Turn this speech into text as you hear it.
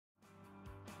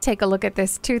Take a look at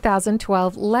this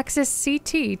 2012 Lexus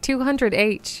CT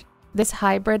 200h. This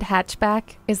hybrid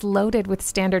hatchback is loaded with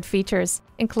standard features,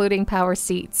 including power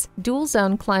seats,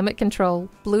 dual-zone climate control,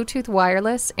 Bluetooth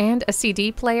wireless, and a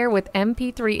CD player with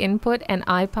MP3 input and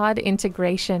iPod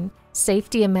integration.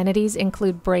 Safety amenities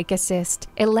include brake assist,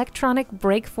 electronic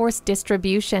brake force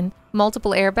distribution,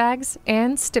 multiple airbags,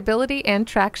 and stability and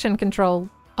traction control.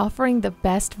 Offering the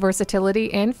best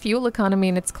versatility and fuel economy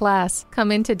in its class.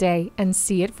 Come in today and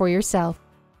see it for yourself.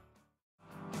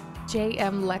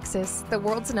 JM Lexus, the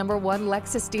world's #1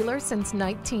 Lexus dealer since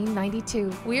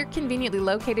 1992. We're conveniently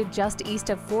located just east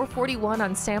of 441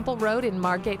 on Sample Road in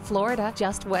Margate, Florida,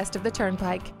 just west of the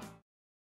Turnpike.